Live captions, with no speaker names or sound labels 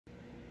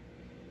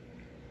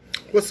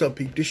What's up,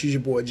 people? This is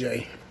your boy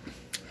Jay.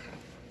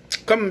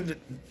 Coming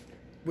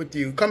to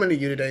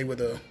you today with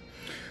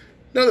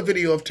another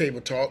video of Table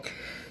Talk.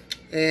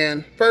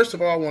 And first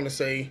of all, I want to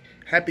say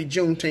happy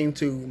Juneteenth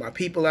to my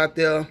people out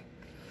there.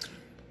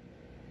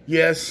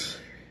 Yes,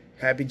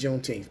 happy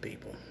Juneteenth,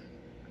 people.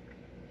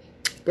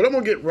 But I'm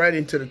going to get right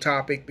into the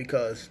topic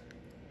because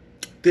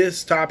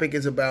this topic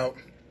is about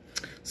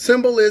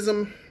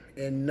symbolism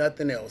and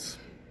nothing else.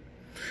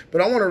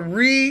 But I want to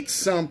read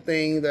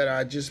something that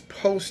I just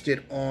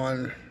posted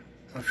on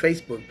my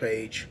Facebook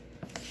page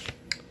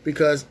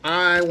because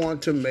I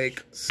want to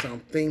make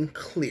something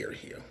clear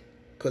here.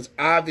 Because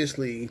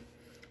obviously,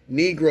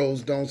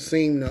 Negroes don't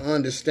seem to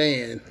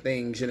understand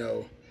things,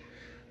 and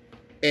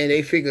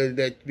they figure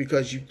that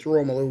because you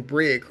throw them a little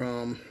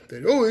breadcrumb,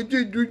 that, oh, it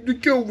did the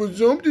count for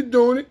something,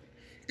 don't it?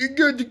 It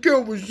got to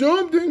count for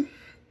something.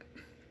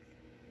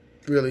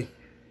 Really?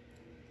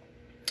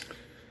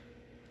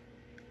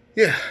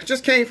 Yeah,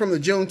 just came from the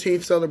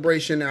Juneteenth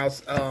celebration out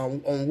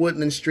on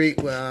Woodland Street.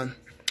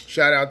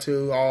 Shout out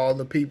to all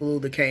the people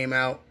that came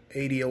out.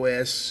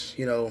 ADOS,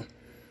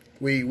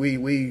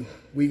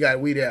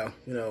 we there,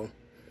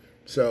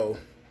 So,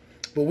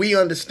 but we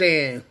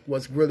understand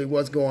what's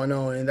going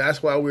on, and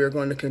that's why we're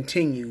going to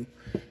continue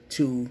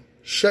to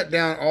shut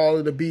down all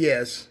of the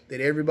BS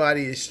that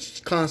everybody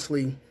is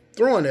constantly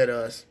throwing at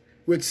us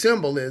with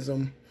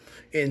symbolism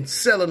and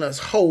selling us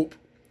hope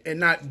and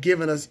not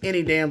giving us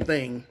any damn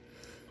thing.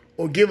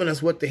 Or giving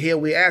us what the hell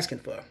we're asking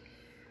for.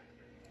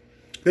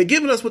 They're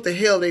giving us what the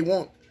hell they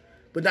want,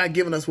 but not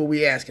giving us what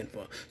we're asking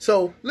for.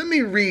 So let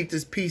me read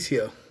this piece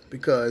here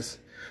because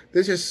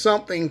this is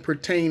something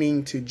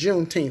pertaining to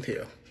Juneteenth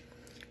here.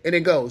 And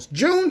it goes,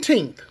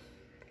 Juneteenth,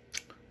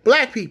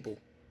 black people,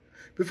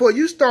 before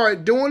you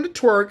start doing the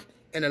twerk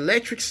and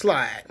electric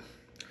slide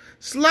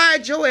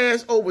your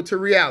ass over to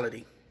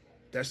reality.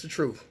 That's the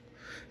truth.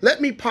 Let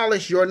me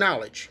polish your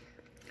knowledge.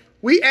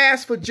 We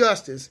asked for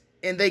justice,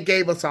 and they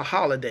gave us a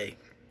holiday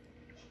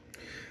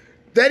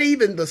that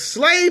even the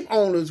slave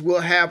owners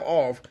will have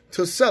off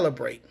to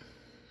celebrate.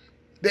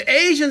 The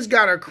Asians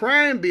got a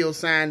crime bill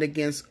signed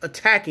against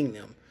attacking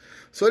them.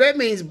 So that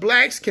means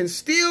blacks can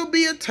still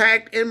be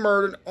attacked and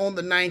murdered on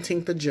the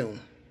 19th of June.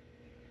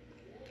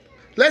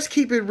 Let's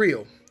keep it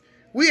real.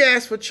 We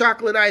asked for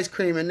chocolate ice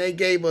cream and they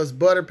gave us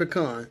butter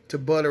pecan to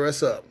butter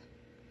us up.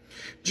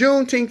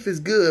 Juneteenth is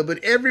good,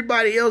 but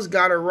everybody else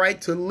got a right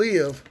to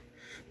live,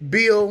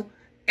 bill,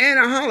 and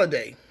a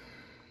holiday.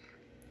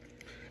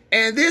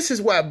 And this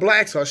is why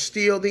blacks are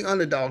still the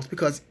underdogs,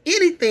 because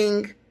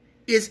anything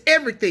is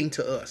everything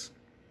to us.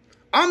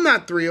 I'm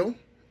not thrilled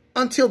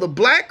until the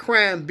black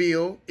crime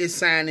bill is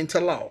signed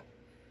into law.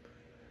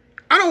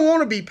 I don't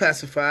want to be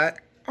pacified.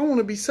 I want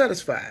to be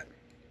satisfied.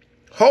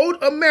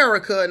 Hold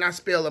America, and I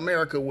spell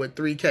America with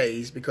 3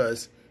 Ks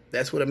because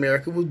that's what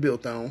America was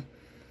built on.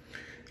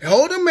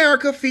 Hold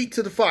America feet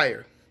to the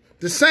fire,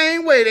 the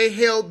same way they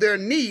held their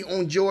knee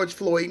on George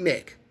Floyd's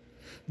neck.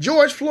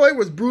 George Floyd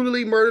was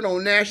brutally murdered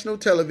on national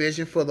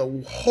television for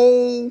the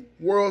whole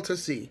world to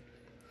see.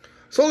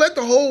 So let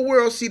the whole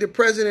world see the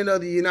President of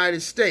the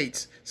United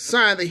States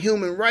sign the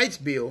Human Rights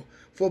Bill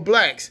for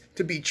blacks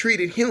to be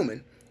treated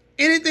human.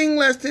 Anything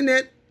less than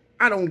that,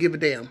 I don't give a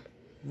damn.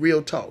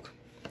 Real talk.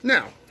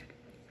 Now,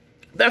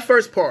 that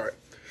first part.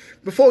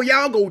 Before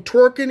y'all go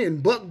twerking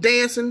and buck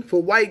dancing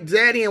for white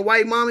daddy and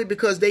white mommy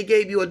because they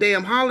gave you a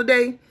damn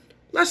holiday,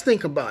 let's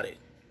think about it.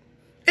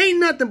 Ain't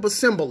nothing but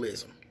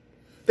symbolism.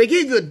 They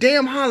gave you a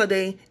damn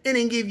holiday and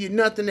then give you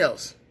nothing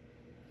else.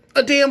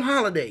 A damn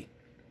holiday.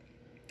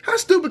 How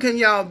stupid can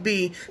y'all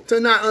be to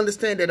not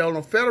understand that on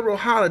a federal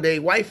holiday,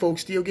 white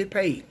folks still get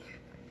paid?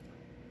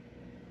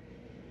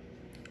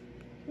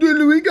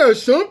 Then we got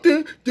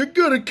something. They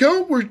got to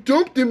count for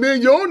something,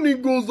 man. Y'all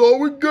Negroes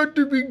always got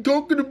to be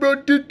talking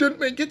about this.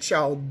 Man, get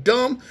y'all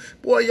dumb.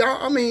 Boy,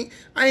 y'all,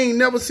 I ain't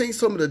never seen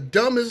some of the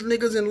dumbest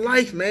niggas in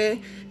life,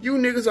 man. You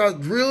niggas are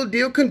real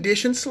deal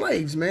conditioned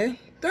slaves, man.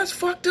 That's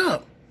fucked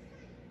up.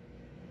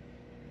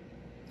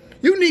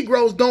 You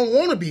Negroes don't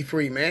want to be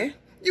free, man.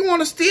 You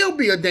want to still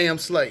be a damn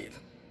slave.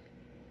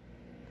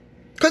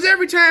 Because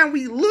every time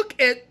we look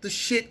at the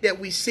shit that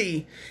we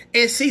see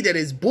and see that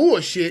it's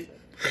bullshit,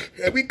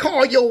 and we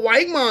call your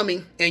white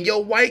mommy and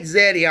your white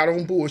zaddy out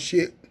on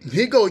bullshit,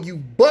 here go you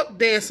buck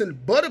dancing,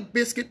 butter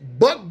biscuit,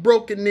 buck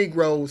broken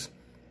Negroes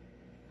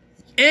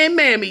and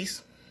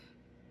mammies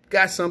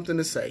got something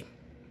to say.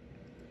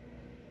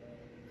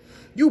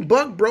 You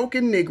buck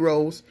broken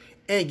Negroes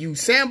and you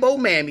Sambo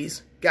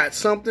mammies got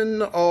something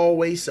to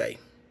always say.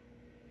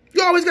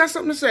 You always got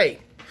something to say.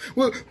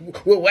 Well,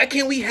 why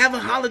can't we have a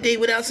holiday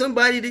without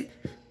somebody to...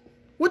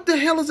 What the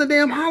hell is a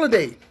damn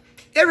holiday?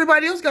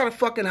 Everybody else got a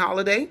fucking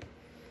holiday.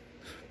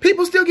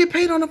 People still get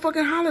paid on a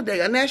fucking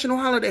holiday, a national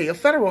holiday, a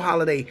federal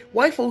holiday.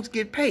 White folks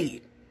get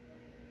paid.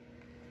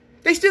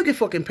 They still get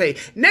fucking paid.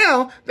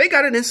 Now, they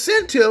got an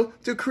incentive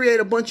to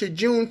create a bunch of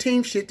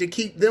Juneteenth shit to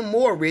keep them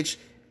more rich,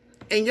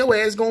 and your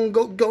ass gonna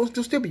go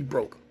to still be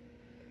broke.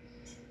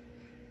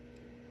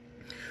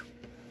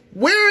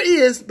 Where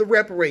is the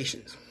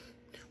reparations?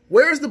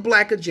 Where's the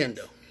black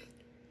agenda?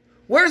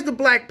 Where's the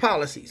black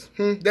policies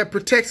that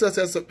protects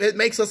us it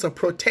makes us a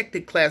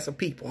protected class of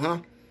people, huh?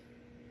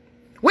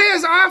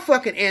 Where's our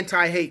fucking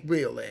anti-hate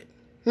bill at?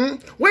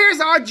 Where's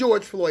our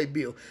George Floyd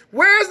bill?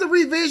 Where's the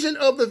revision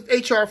of the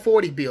HR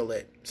 40 bill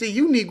at? See,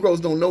 you Negroes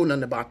don't know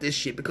nothing about this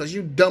shit because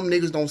you dumb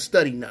niggas don't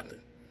study nothing.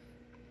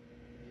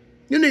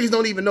 You niggas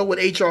don't even know what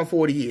HR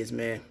 40 is,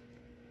 man.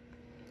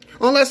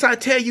 Unless I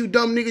tell you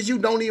dumb niggas, you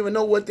don't even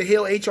know what the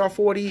hell HR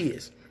 40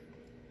 is.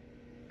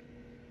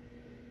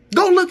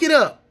 Go look it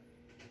up.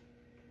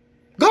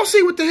 Go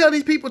see what the hell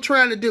these people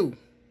trying to do.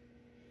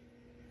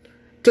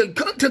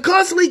 To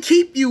constantly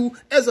keep you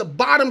as a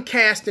bottom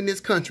caste in this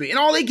country. And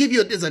all they give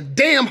you is a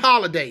damn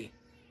holiday.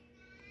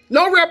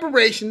 No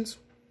reparations.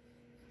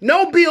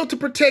 No bill to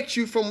protect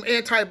you from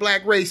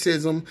anti-black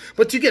racism.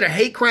 But you get a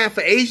hate crime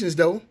for Asians,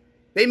 though.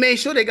 They made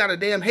sure they got a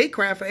damn hate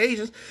crime for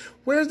Asians.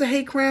 Where's the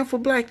hate crime for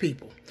black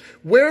people?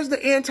 Where's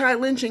the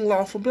anti-lynching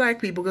law for black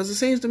people? Because it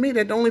seems to me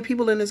that the only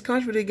people in this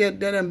country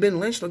that have been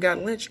lynched or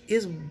got lynched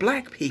is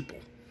black people.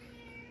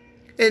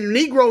 And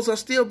Negroes are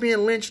still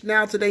being lynched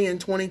now today in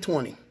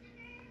 2020.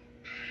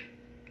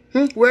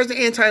 Where's the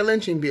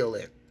anti-lynching bill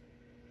at?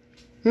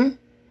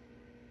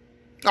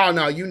 Oh,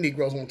 no, you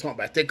Negroes won't talk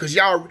about that because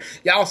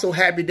y'all so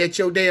happy that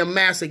your damn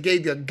master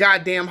gave you a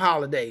goddamn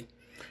holiday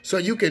so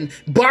you can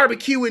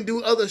barbecue and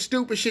do other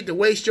stupid shit to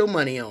waste your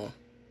money on.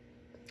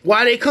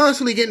 Why they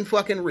constantly getting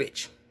fucking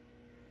rich.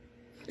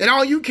 And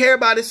all you care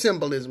about is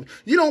symbolism.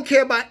 You don't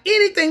care about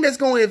anything that's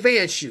going to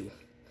advance you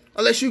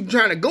unless you're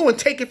trying to go and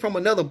take it from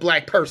another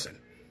black person.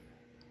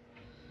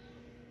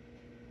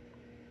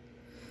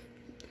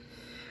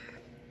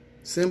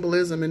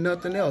 Symbolism and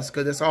nothing else,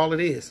 because that's all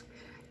it is.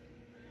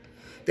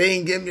 They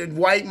ain't giving you,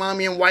 white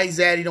mommy and white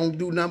zaddy don't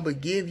do nothing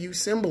but give you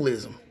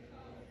symbolism.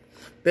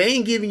 They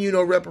ain't giving you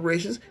no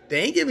reparations.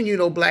 They ain't giving you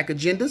no black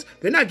agendas.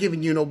 They're not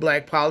giving you no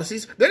black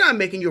policies. They're not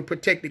making you a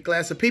protected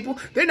class of people.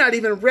 They're not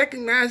even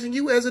recognizing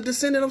you as a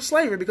descendant of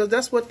slavery because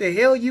that's what the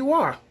hell you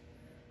are.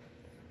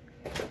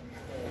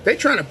 They're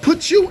trying to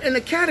put you in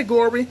a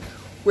category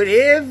with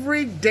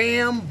every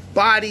damn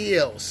body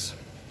else.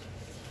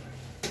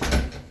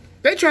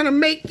 They're trying to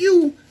make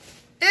you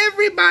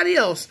everybody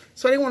else.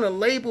 So they want to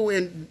label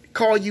and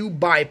call you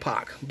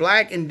BIPOC,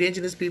 Black,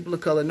 Indigenous People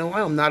of Color. No,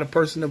 I am not a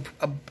person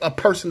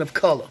of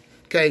color.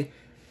 Okay,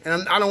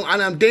 and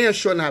I'm damn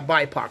sure not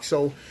BIPOC.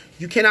 So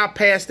you cannot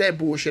pass that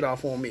bullshit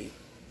off on me.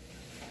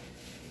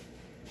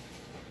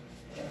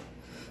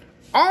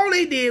 All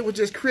they did was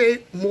just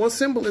create more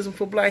symbolism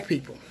for black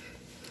people.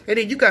 And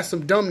then you got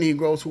some dumb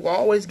Negroes who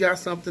always got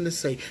something to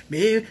say.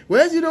 Man,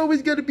 why's it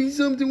always got to be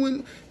something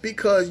when...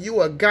 Because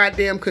you a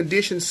goddamn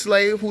conditioned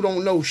slave who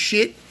don't know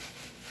shit.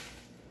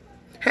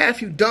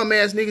 Half you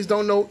dumbass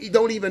niggas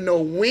don't even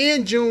know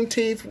when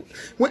Juneteenth...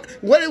 What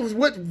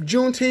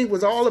Juneteenth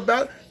was all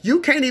about.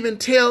 You can't even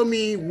tell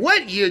me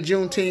what year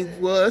Juneteenth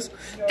was.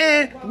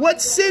 And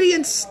what city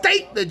and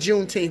state the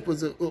Juneteenth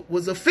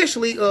was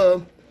officially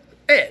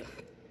at.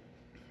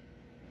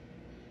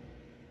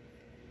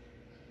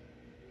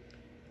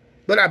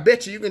 But I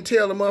bet you can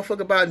tell the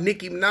motherfucker about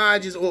Nicki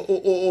Minaj's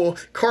or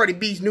Cardi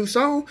B's new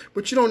song,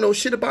 but you don't know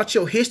shit about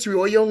your history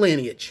or your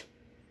lineage.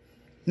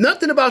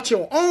 Nothing about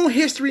your own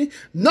history,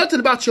 nothing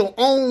about your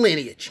own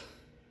lineage.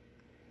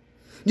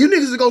 You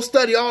niggas will go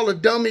study all the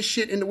dumbest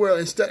shit in the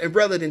world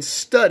rather than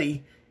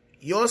study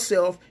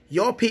yourself,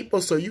 your people,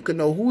 so you can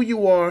know who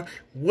you are,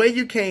 where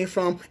you came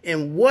from,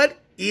 and what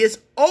is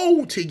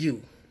owed to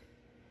you.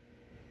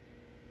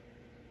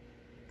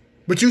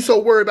 But you so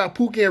worried about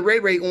Pookie and Ray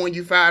Ray owing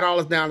you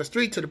 $5 down the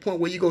street to the point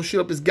where you go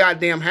shoot up his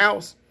goddamn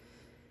house.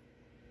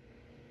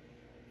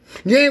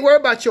 You ain't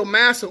worried about your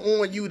master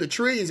owing you the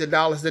trillions of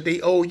dollars that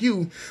they owe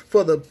you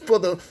for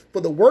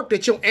the work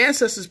that your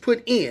ancestors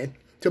put in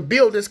to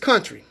build this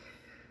country.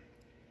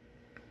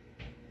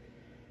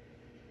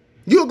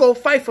 You'll go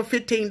fight for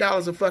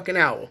 $15 a fucking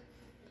hour.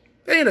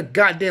 That ain't a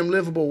goddamn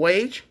livable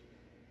wage.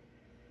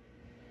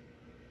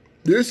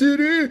 Yes, it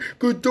is,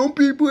 because some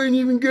people ain't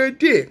even got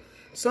that.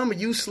 Some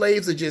of you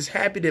slaves are just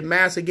happy that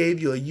master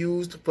gave you a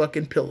used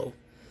fucking pillow.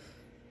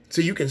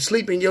 So you can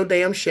sleep in your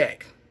damn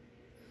shack.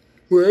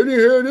 Well, I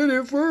didn't have that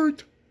at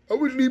first. I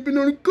was sleeping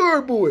on a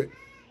cardboard.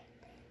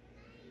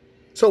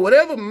 So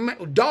whatever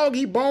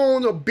doggy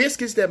bones or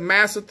biscuits that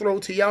master throw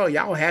to y'all,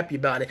 y'all happy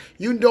about it.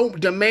 You don't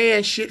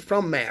demand shit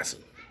from master.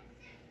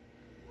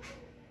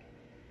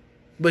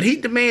 But he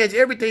demands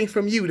everything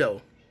from you,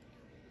 though.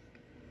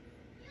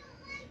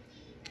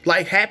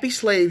 Like happy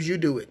slaves, you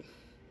do it.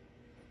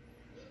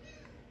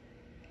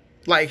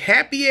 Like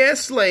happy-ass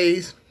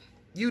slaves,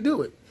 you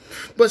do it.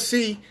 But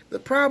see, the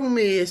problem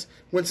is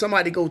when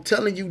somebody go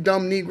telling you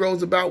dumb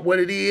Negroes about what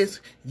it is,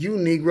 you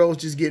Negroes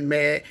just get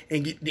mad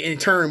and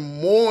turn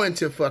more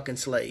into fucking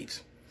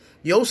slaves.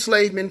 Your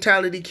slave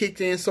mentality kicked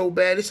in so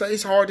bad,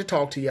 it's hard to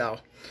talk to y'all.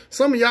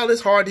 Some of y'all,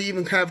 it's hard to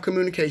even have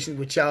communication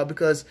with y'all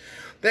because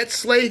that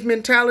slave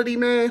mentality,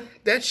 man,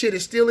 that shit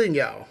is still in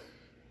y'all.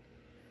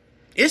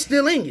 It's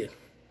still in you.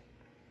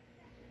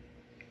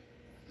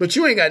 But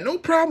you ain't got no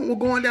problem with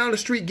going down the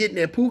street, getting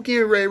that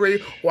Pookie and Ray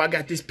Ray, or I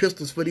got these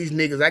pistols for these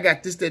niggas. I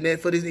got this, that, and that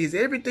for these niggas.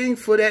 Everything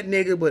for that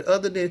nigga, but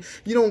other than,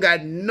 you don't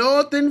got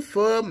nothing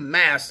for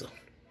massa.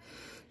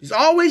 There's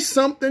always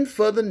something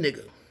for the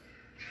nigga.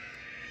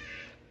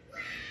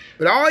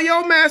 But all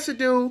your massa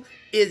do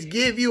is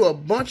give you a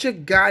bunch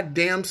of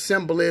goddamn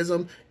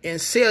symbolism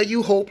and sell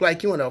you hope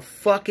like you in a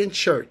fucking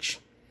church.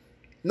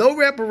 No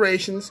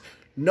reparations,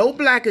 no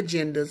black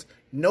agendas,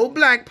 no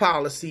black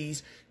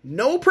policies,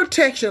 no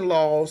protection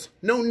laws,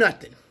 no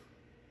nothing.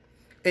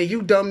 And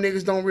you dumb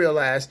niggas don't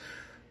realize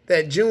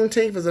that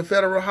Juneteenth is a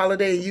federal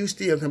holiday and you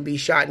still can be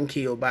shot and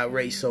killed by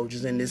race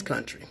soldiers in this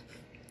country.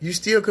 You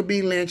still could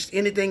be lynched.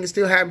 Anything can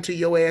still happen to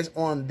your ass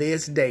on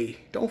this day.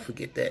 Don't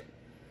forget that.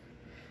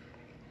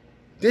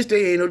 This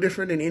day ain't no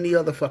different than any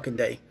other fucking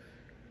day.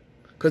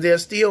 Because they'll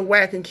still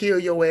whack and kill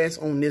your ass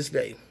on this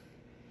day.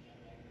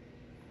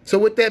 So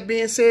with that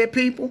being said,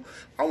 people,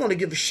 I want to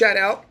give a shout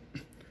out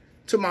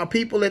to my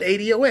people at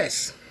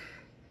ADOS.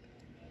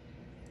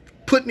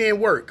 Putting in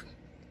work.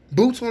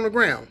 Boots on the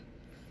ground.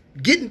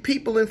 Getting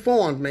people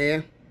informed,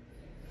 man.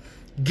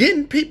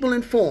 Getting people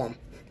informed.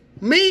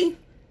 Me,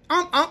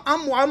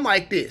 I'm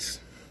like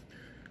this.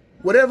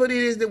 Whatever it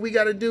is that we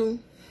got to do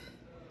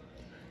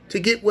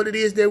to get what it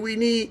is that we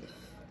need,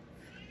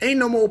 ain't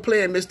no more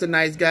playing Mr.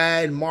 Nice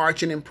Guy and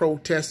marching and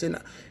protesting.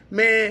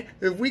 Man,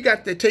 if we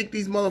got to take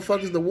these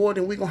motherfuckers to war,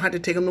 then we're going to have to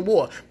take them to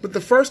war. But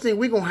the first thing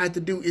we're going to have to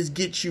do is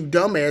get you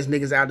dumbass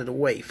niggas out of the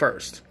way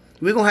first.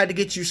 We're going to have to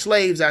get you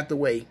slaves out the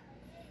way.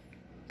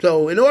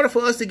 So in order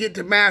for us to get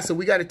to massa,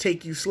 we got to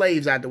take you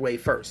slaves out the way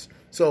first.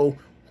 So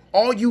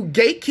all you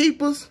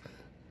gatekeepers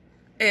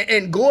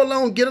and go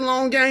along, get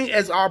along gang,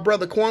 as our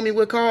brother Kwame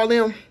would call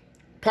them,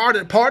 part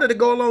of the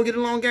go along, get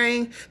along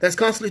gang that's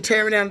constantly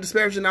tearing down and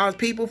disparaging our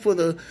people for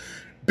the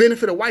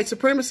benefit of white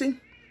supremacy,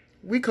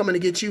 we coming to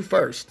get you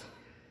first.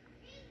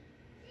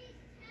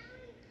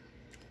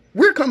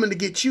 We're coming to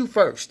get you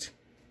first.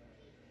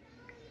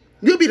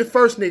 You'll be the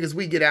first niggas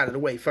we get out of the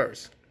way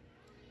first.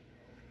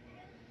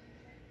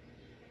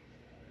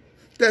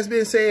 That's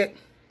been said.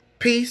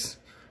 Peace,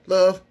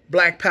 love,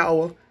 black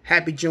power.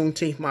 Happy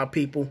Juneteenth, my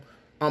people.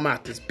 I'm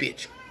out this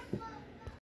bitch.